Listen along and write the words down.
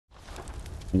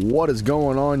What is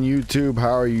going on, YouTube?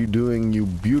 How are you doing, you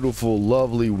beautiful,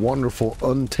 lovely, wonderful,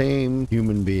 untamed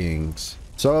human beings?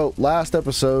 So last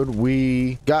episode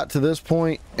we got to this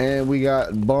point and we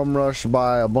got bum rushed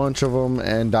by a bunch of them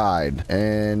and died.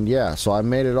 And yeah, so I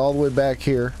made it all the way back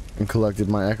here and collected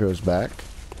my echoes back.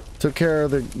 Took care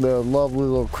of the lovely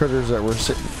little critters that were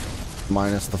sitting,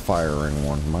 minus the fire ring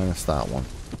one, minus that one.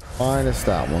 Minus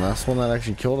that one. That's the one that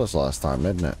actually killed us last time,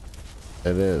 isn't it?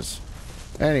 It is.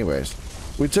 Anyways,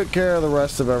 we took care of the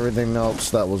rest of everything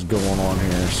else that was going on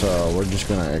here, so we're just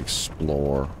gonna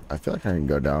explore. I feel like I can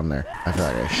go down there. I feel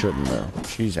like I shouldn't though.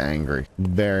 She's angry.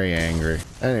 Very angry.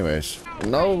 Anyways,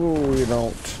 no, we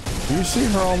don't. Do you see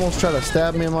her almost try to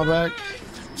stab me in my back?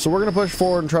 So we're gonna push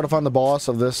forward and try to find the boss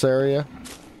of this area.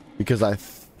 Because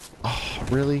oh,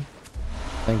 really?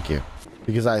 Thank you.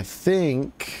 Because I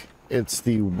think it's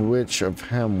the Witch of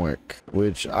Hemwick,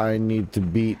 which I need to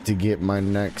beat to get my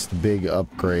next big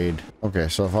upgrade. Okay,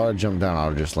 so if I jump down,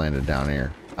 I'll just land it down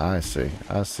here. I see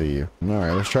you. All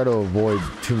right, let's try to avoid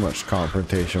too much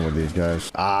confrontation with these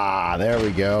guys. Ah, there we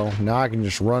go. Now I can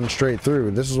just run straight through.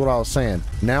 This is what I was saying.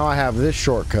 Now I have this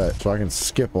shortcut, so I can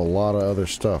skip a lot of other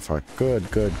stuff. Good.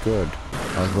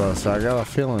 I was about to say, I got a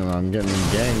feeling I'm getting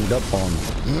ganged up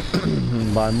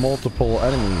on by multiple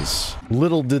enemies.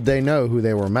 Little did they know who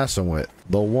they were messing with.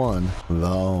 The one, the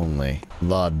only,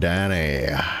 the Danny.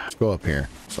 Let's go up here.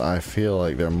 So I feel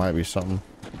like there might be something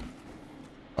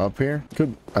up here.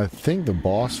 I think the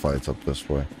boss fight's up this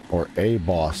way, or a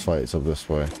boss fight's up this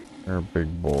way. They're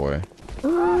big boy.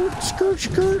 Skirt.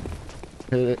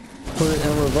 Hit it. Put it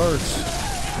in reverse.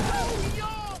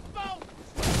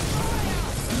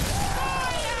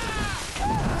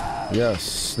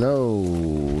 Yes.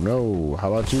 No.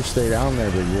 How about you stay down there,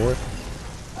 big boy?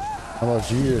 How about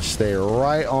you just stay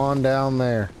right on down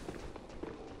there?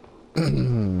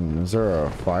 Is there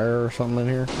a fire or something in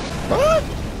here? Ah!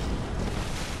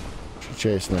 She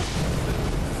chased me.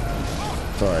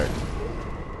 It's alright.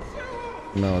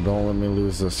 No, don't let me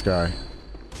lose this guy.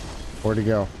 Where'd he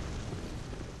go?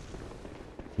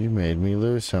 You made me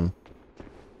lose him.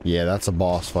 Yeah, that's a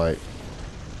boss fight.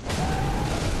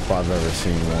 If I've ever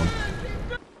seen one.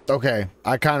 Okay,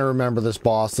 I kind of remember this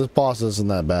boss. This boss isn't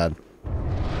that bad.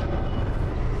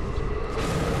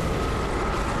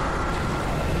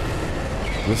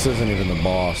 This isn't even the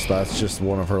boss. That's just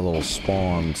one of her little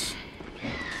spawns.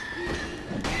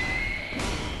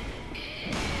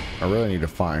 I really need to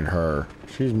find her.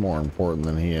 She's more important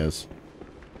than he is.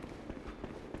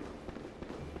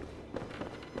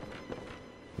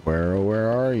 Where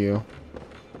are you?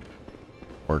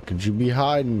 Where could you be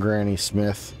hiding, Granny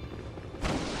Smith?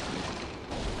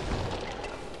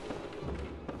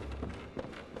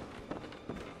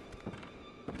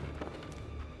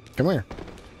 Come here.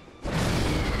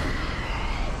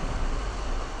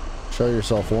 Show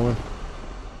yourself, woman.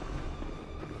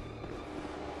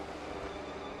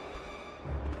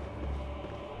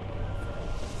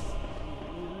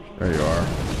 There you are.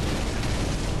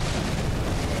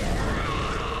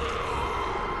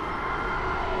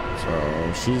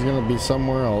 So she's gonna be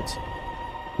somewhere else.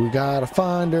 We gotta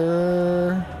find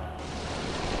her.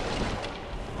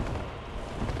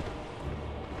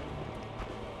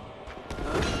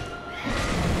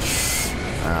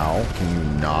 Ow, can you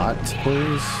not,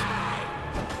 please?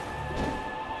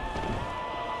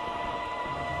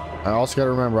 I also gotta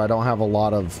remember I don't have a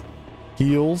lot of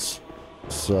heals,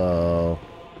 so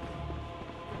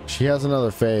she has another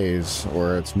phase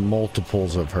where it's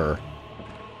multiples of her.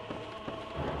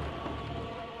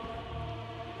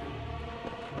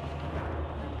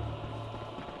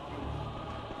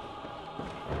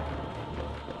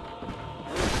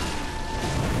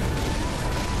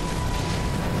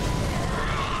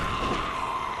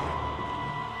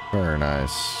 Very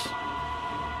nice.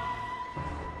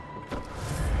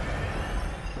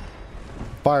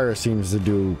 Fire seems to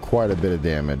do quite a bit of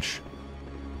damage.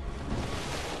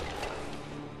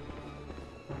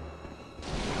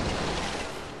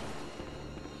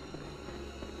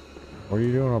 What are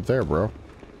you doing up there, bro?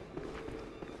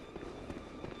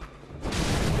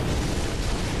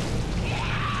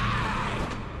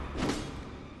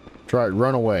 Try it.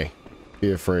 Run away.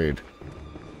 Be afraid.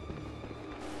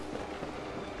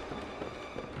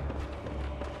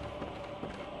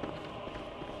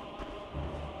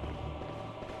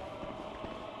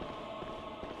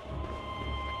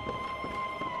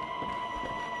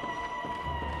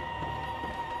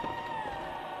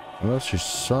 Unless she's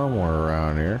somewhere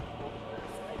around here.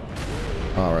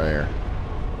 Oh, right here.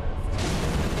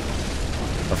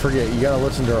 I forget, you gotta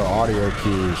listen to her audio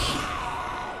cues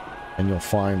and you'll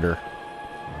find her.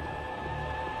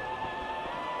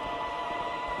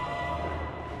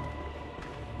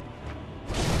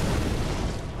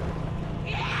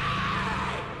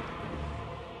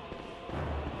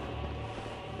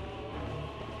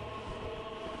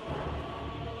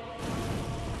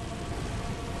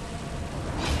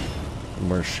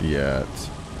 Where's she at?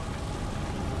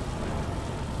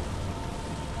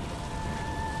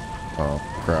 Oh,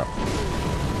 crap.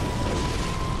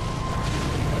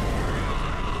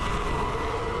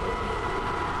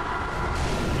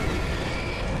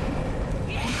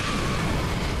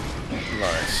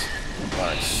 Nice.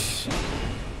 Nice.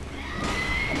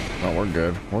 Oh, we're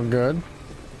good. We're good.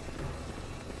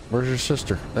 Where's your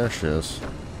sister? There she is.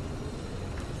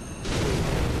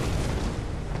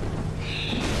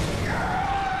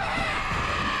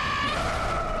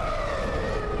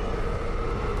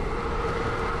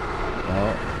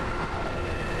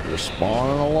 You're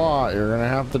spawning a lot. You're gonna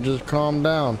have to just calm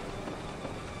down.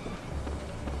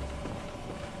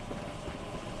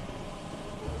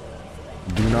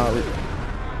 Do not.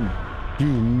 You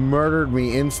murdered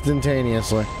me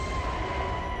instantaneously.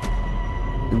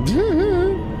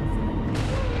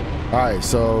 Alright,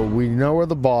 so we know where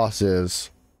the boss is.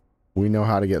 We know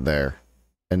how to get there.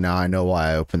 And now I know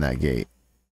why I opened that gate.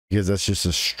 Because that's just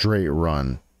a straight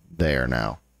run there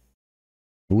now.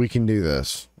 We can do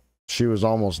this. She was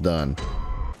almost done.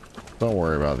 Don't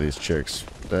worry about these chicks.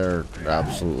 They're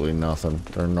absolutely nothing.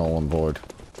 They're null and void.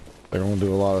 They're gonna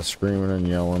do a lot of screaming and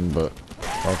yelling, but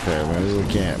okay, maybe we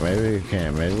can't. Maybe we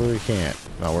can. Maybe we can't.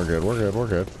 No, we're good. We're good. We're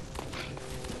good.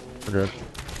 We're good.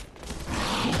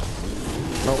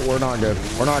 No, we're not good.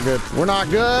 We're not good. We're not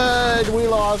good. We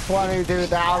lost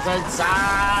 22,000 souls.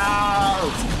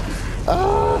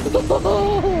 Oh,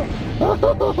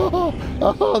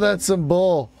 that's some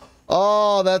bull.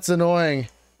 Oh, that's annoying.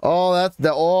 Oh, that's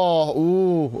the, oh,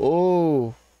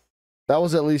 ooh. That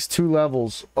was at least 2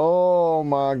 levels. Oh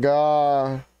my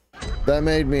God. That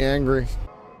made me angry.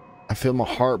 I feel my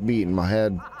heartbeat in my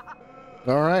head.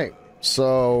 All right.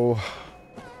 So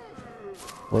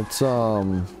let's,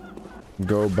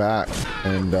 go back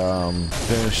and,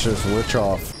 finish this witch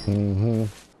off.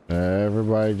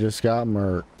 Everybody just got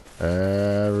murked.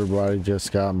 Everybody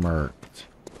just got murked.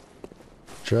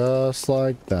 Just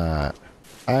like that.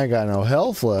 I ain't got no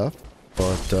health left,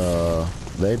 but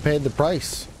they paid the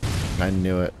price. I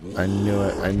knew it. I knew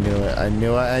it. I knew it. I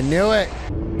knew it. I knew it.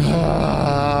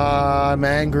 I'm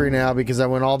angry now because I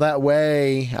went all that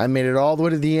way. I made it all the way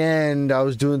to the end. I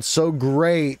was doing so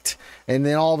great, and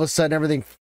then all of a sudden everything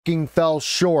fucking fell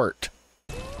short.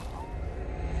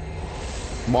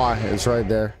 Why? It's right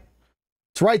there.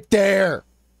 It's right there.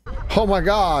 Oh my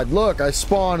God, look, I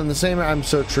spawned in the same. I'm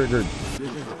so triggered.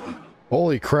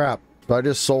 Holy crap. I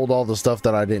just sold all the stuff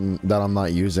that I'm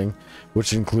not using,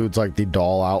 which includes like the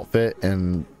doll outfit,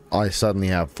 and I suddenly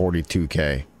have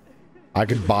 42k. I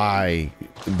could buy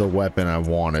the weapon I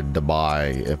wanted to buy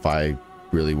if I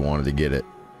really wanted to get it.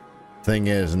 Thing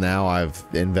is, now I've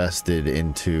invested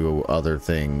into other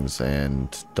things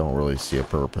and don't really see a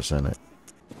purpose in it.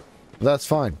 But that's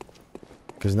fine.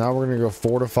 Because now we're going to go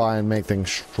fortify and make things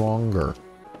stronger.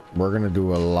 We're going to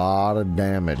do a lot of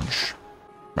damage.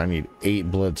 I need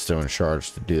 8 bloodstone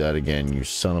shards to do that again, you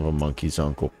son of a monkey's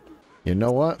uncle. You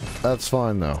know what? That's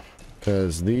fine though.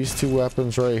 Because these 2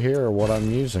 weapons right here are what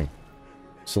I'm using.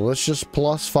 So let's just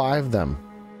 +5 them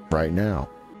right now.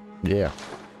 Yeah.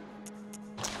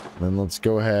 Then let's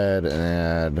go ahead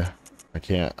and add...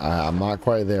 I'm not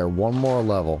quite there. 1 more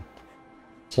level.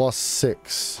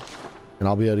 +6. And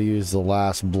I'll be able to use the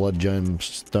last blood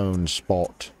gemstone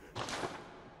spot.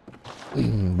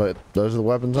 But those are the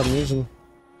weapons I'm using.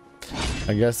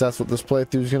 I guess that's what this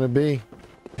playthrough is going to be.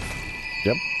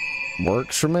 Yep.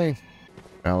 Works for me.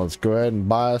 Now let's go ahead and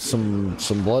buy some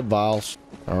blood vials.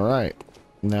 Alright.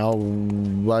 Now,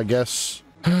 I guess...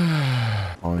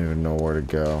 I don't even know where to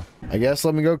go. I guess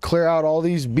let me go clear out all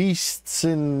these beasts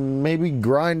and maybe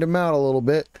grind them out a little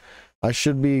bit. I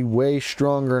should be way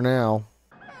stronger now.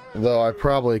 Though I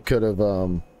probably could have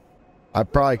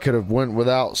went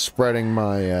without spreading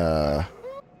my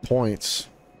points.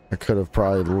 I could have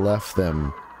probably left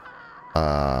them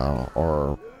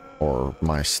or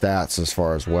my stats as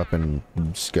far as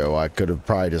weapons go. I could have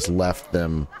probably just left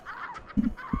them.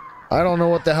 I don't know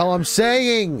what the hell I'm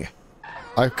saying.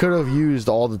 I could have used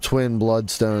all the twin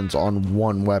bloodstones on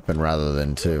 1 weapon rather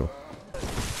than 2.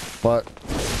 But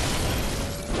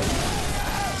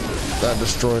that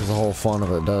destroys the whole fun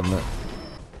of it, doesn't it?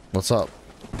 What's up?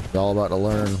 Y'all about to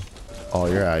learn? Oh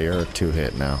yeah, you're a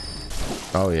 2-hit now.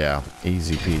 Oh yeah,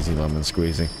 easy peasy lemon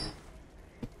squeezy.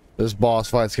 This boss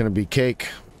fight's gonna be cake.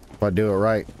 If I do it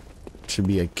right, it should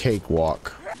be a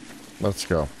cakewalk. Let's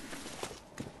go.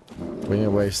 We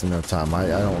ain't wasting no time. I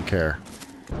don't care.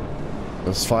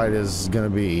 This fight is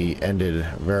gonna be ended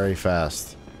very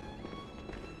fast.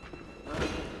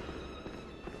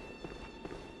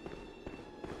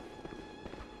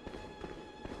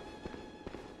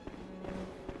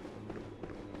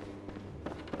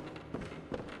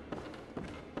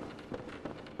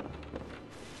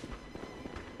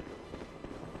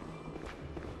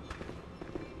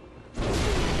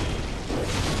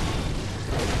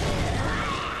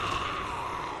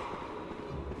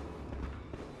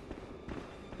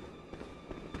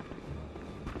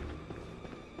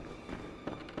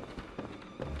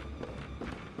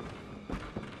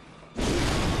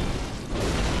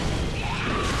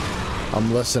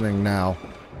 I'm listening now.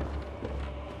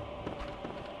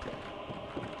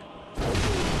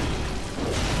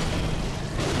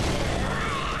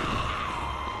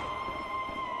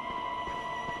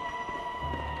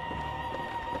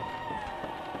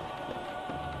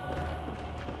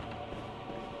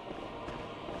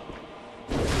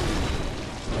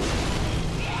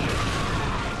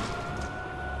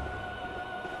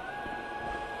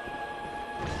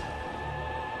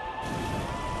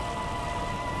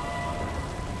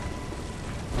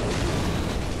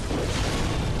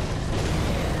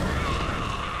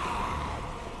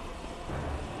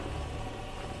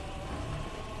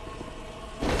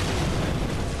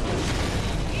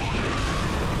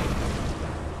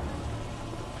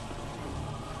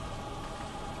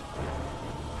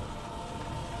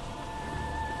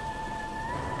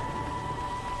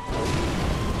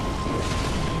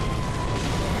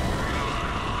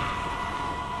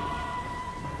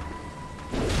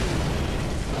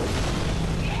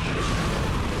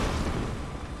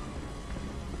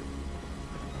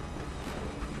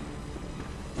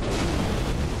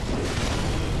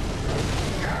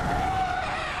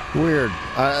 Weird.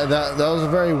 That was a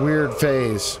very weird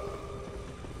phase.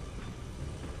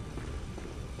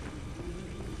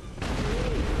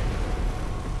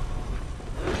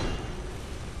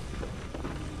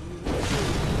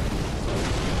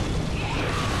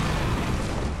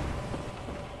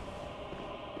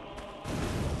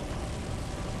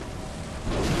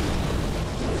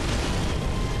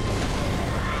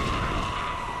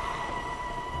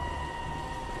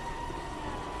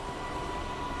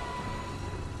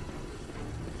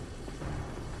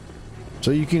 So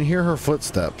you can hear her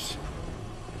footsteps.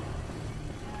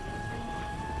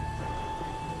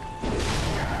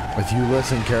 If you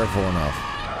listen careful enough.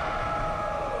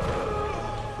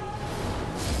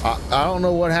 I don't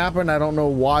know what happened. I don't know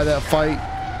why that fight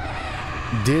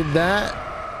did that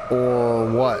or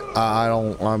what.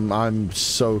 I'm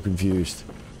so confused.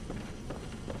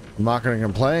 I'm not gonna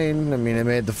complain. I mean, it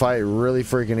made the fight really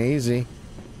freaking easy.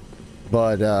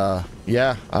 But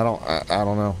yeah, I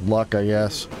don't know. Luck, I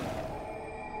guess.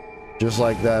 Just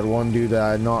like that one dude that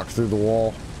I knocked through the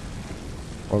wall.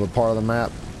 Or the part of the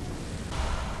map.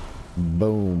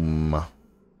 Boom.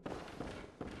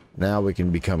 Now we can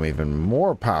become even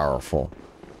more powerful.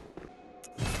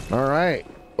 Alright.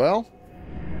 Well.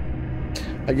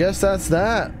 I guess that's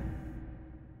that.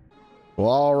 Well,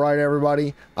 alright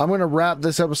everybody. I'm going to wrap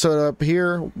this episode up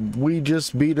here. We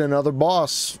just beat another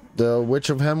boss. The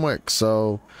Witch of Hemwick.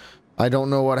 So I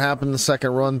don't know what happened the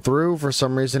second run through. For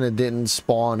some reason it didn't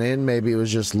spawn in. Maybe it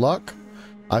was just luck.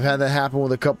 I've had that happen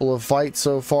with a couple of fights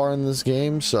so far in this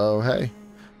game. So hey,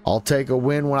 I'll take a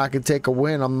win when I can take a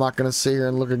win. I'm not going to sit here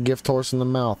and look a gift horse in the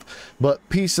mouth. But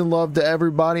peace and love to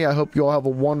everybody. I hope you all have a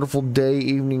wonderful day,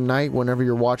 evening, night, whenever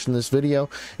you're watching this video.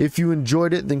 If you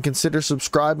enjoyed it, then consider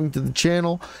subscribing to the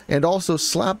channel. And also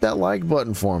slap that like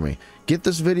button for me. Get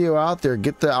this video out there.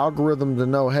 Get the algorithm to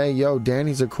know, hey, yo,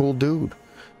 Danny's a cool dude.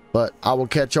 But I will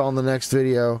catch y'all in the next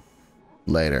video.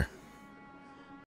 Later.